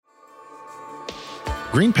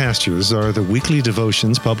Green Pastures are the weekly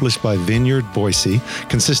devotions published by Vineyard Boise,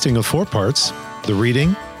 consisting of 4 parts: the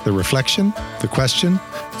reading, the reflection, the question,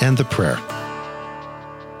 and the prayer.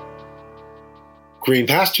 Green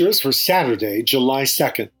Pastures for Saturday, July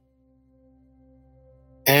 2nd.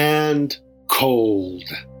 And cold.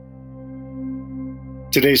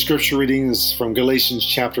 Today's scripture reading is from Galatians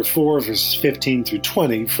chapter 4, verses 15 through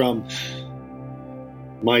 20 from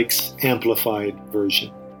Mike's Amplified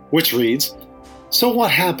Version, which reads, "So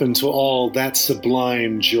what happened to all that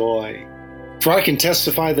sublime joy? For I can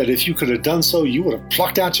testify that if you could have done so, you would have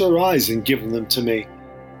plucked out your eyes and given them to me.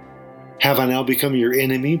 Have I now become your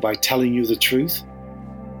enemy by telling you the truth?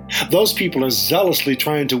 Those people are zealously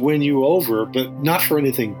trying to win you over, but not for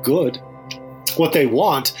anything good. What they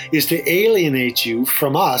want is to alienate you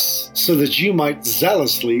from us so that you might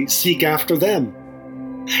zealously seek after them.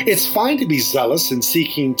 It's fine to be zealous in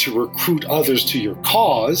seeking to recruit others to your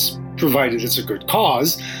cause, provided it's a good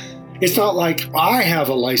cause. It's not like I have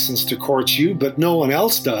a license to court you, but no one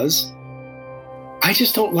else does. I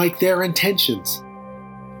just don't like their intentions.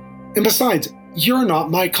 And besides, you're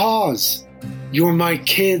not my cause. You're my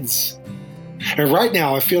kids. And right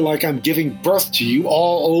now I feel like I'm giving birth to you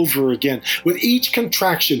all over again, with each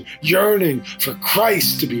contraction yearning for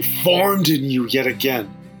Christ to be formed in you yet again.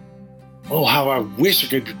 Oh, how I wish I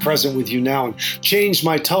could be present with you now and change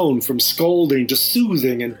my tone from scolding to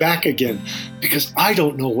soothing and back again, because I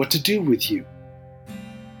don't know what to do with you."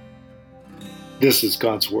 This is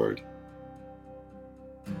God's Word.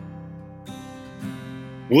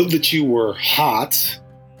 Would that you were hot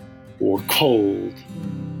or cold.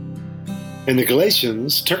 And the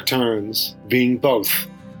Galatians took turns being both.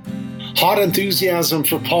 Hot enthusiasm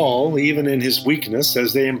for Paul, even in his weakness,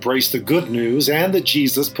 as they embraced the good news and that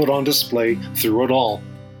Jesus put on display through it all.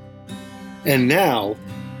 And now,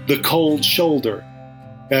 the cold shoulder,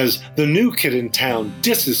 as the new kid in town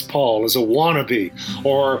disses Paul as a wannabe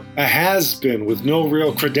or a has-been with no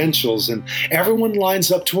real credentials, and everyone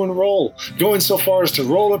lines up to enroll, going so far as to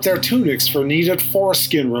roll up their tunics for needed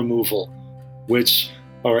foreskin removal,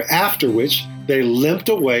 after which they limped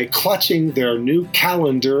away clutching their new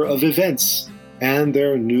calendar of events and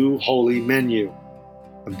their new holy menu.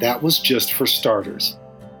 And that was just for starters.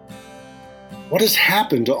 What has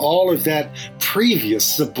happened to all of that previous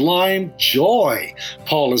sublime joy?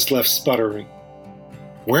 Paul is left sputtering.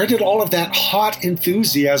 Where did all of that hot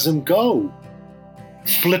enthusiasm go?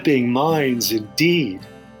 Flipping minds indeed.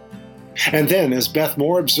 And then, as Beth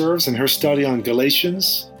Moore observes in her study on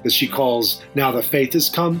Galatians, that she calls Now the Faith Has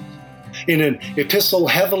Come, in an epistle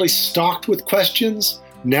heavily stocked with questions,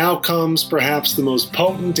 now comes perhaps the most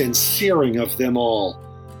potent and searing of them all.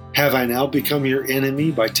 Have I now become your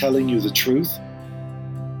enemy by telling you the truth?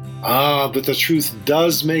 But the truth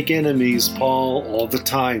does make enemies, Paul, all the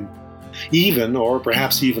time, even, or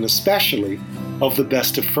perhaps even especially, of the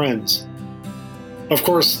best of friends. Of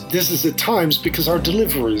course, this is at times because our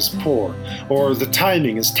delivery is poor, or the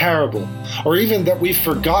timing is terrible, or even that we've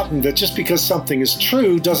forgotten that just because something is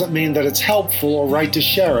true doesn't mean that it's helpful or right to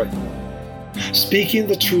share it. Speaking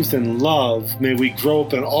the truth in love, may we grow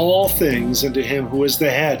up in all things into Him who is the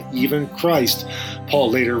head, even Christ,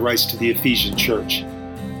 Paul later writes to the Ephesian church.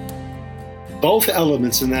 Both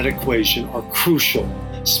elements in that equation are crucial,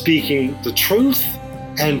 speaking the truth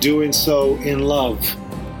and doing so in love.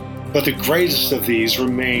 But the greatest of these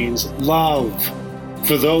remains love.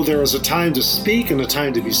 For though there is a time to speak and a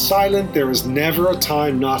time to be silent, there is never a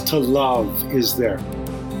time not to love, is there?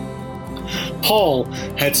 Paul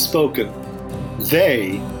had spoken.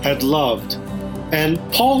 They had loved. And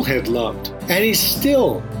Paul had loved. And he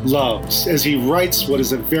still loves as he writes what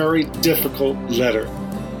is a very difficult letter.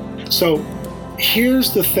 So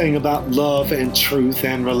here's the thing about love and truth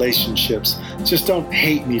and relationships. Just don't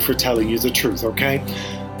hate me for telling you the truth, okay?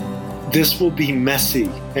 This will be messy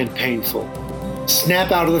and painful.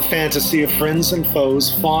 Snap out of the fantasy of friends and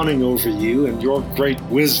foes fawning over you and your great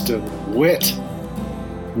wisdom and wit.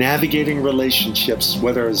 Navigating relationships,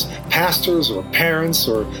 whether as pastors or parents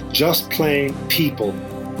or just plain people,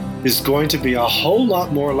 is going to be a whole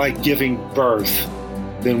lot more like giving birth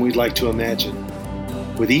than we'd like to imagine.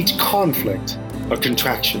 With each conflict, a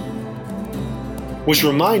contraction. Which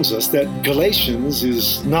reminds us that Galatians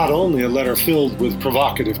is not only a letter filled with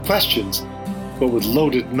provocative questions, but with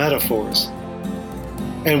loaded metaphors.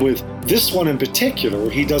 And with this one in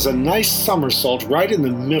particular, he does a nice somersault right in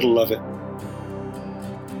the middle of it.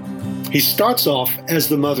 He starts off as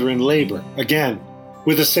the mother in labor, again,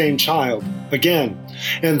 with the same child, again,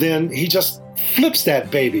 and then he just flips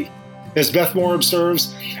that baby. As Beth Moore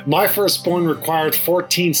observes, my firstborn required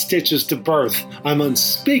 14 stitches to birth. I'm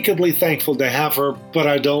unspeakably thankful to have her, but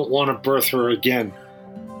I don't want to birth her again.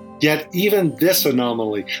 Yet even this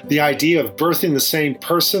anomaly, the idea of birthing the same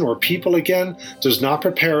person or people again, does not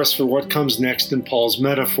prepare us for what comes next in Paul's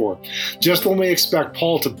metaphor. Just when we expect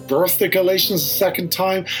Paul to birth the Galatians a second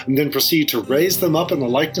time and then proceed to raise them up in the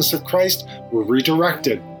likeness of Christ, we're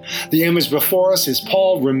redirected. The image before us is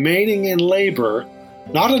Paul remaining in labor,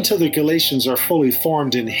 not until the Galatians are fully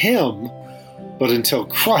formed in him, but until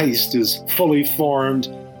Christ is fully formed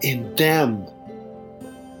in them.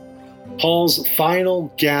 Paul's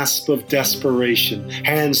final gasp of desperation,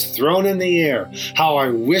 hands thrown in the air. How I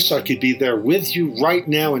wish I could be there with you right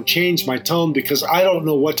now and change my tone because I don't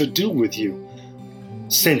know what to do with you,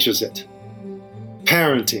 cinches it.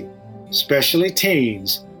 Parenting, especially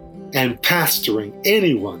teens, and pastoring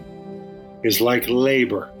anyone is like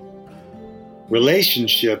labor.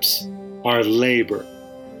 Relationships are labor,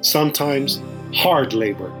 sometimes hard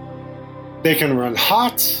labor. They can run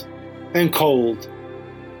hot and cold,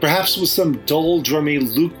 perhaps with some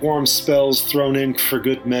doldrummy, lukewarm spells thrown in for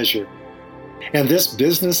good measure. And this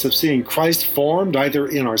business of seeing Christ formed either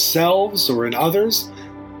in ourselves or in others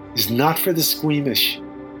is not for the squeamish.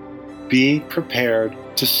 Be prepared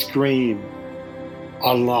to scream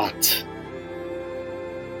a lot.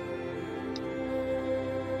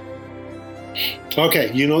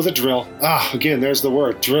 Okay, you know the drill. Again, there's the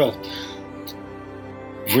word, drill.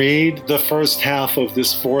 Read the first half of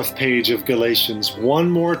this fourth page of Galatians one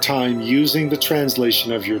more time using the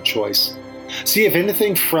translation of your choice. See if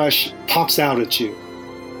anything fresh pops out at you.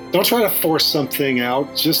 Don't try to force something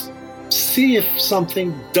out. Just see if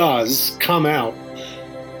something does come out.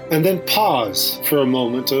 And then pause for a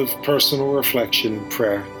moment of personal reflection and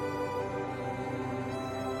prayer.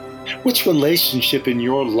 Which relationship in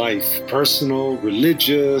your life, personal,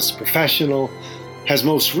 religious, professional, has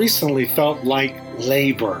most recently felt like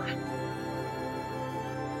labor?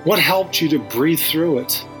 What helped you to breathe through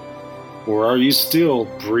it? Or are you still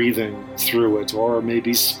breathing through it, or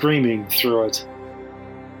maybe screaming through it?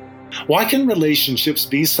 Why can relationships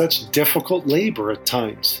be such difficult labor at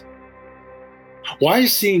times? Why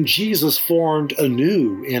is seeing Jesus formed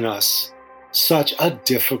anew in us such a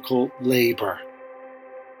difficult labor?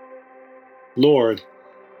 Lord,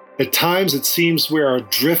 at times it seems we are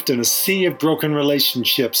adrift in a sea of broken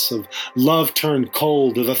relationships, of love turned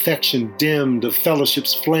cold, of affection dimmed, of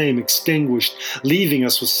fellowship's flame extinguished, leaving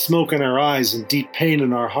us with smoke in our eyes and deep pain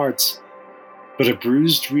in our hearts. But a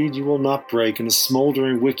bruised reed you will not break, and a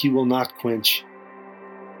smoldering wick you will not quench.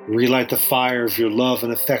 Relight the fire of your love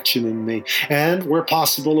and affection in me, and, where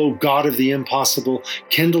possible, O God of the impossible,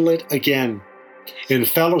 kindle it again, in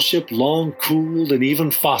fellowship long cooled and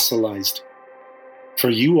even fossilized. For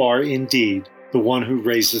you are indeed the one who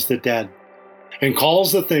raises the dead, and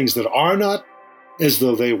calls the things that are not as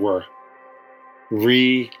though they were.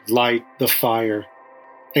 Relight the fire,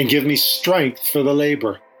 and give me strength for the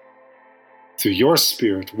labor, through your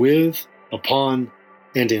Spirit with, upon,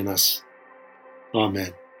 and in us.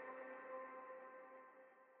 Amen.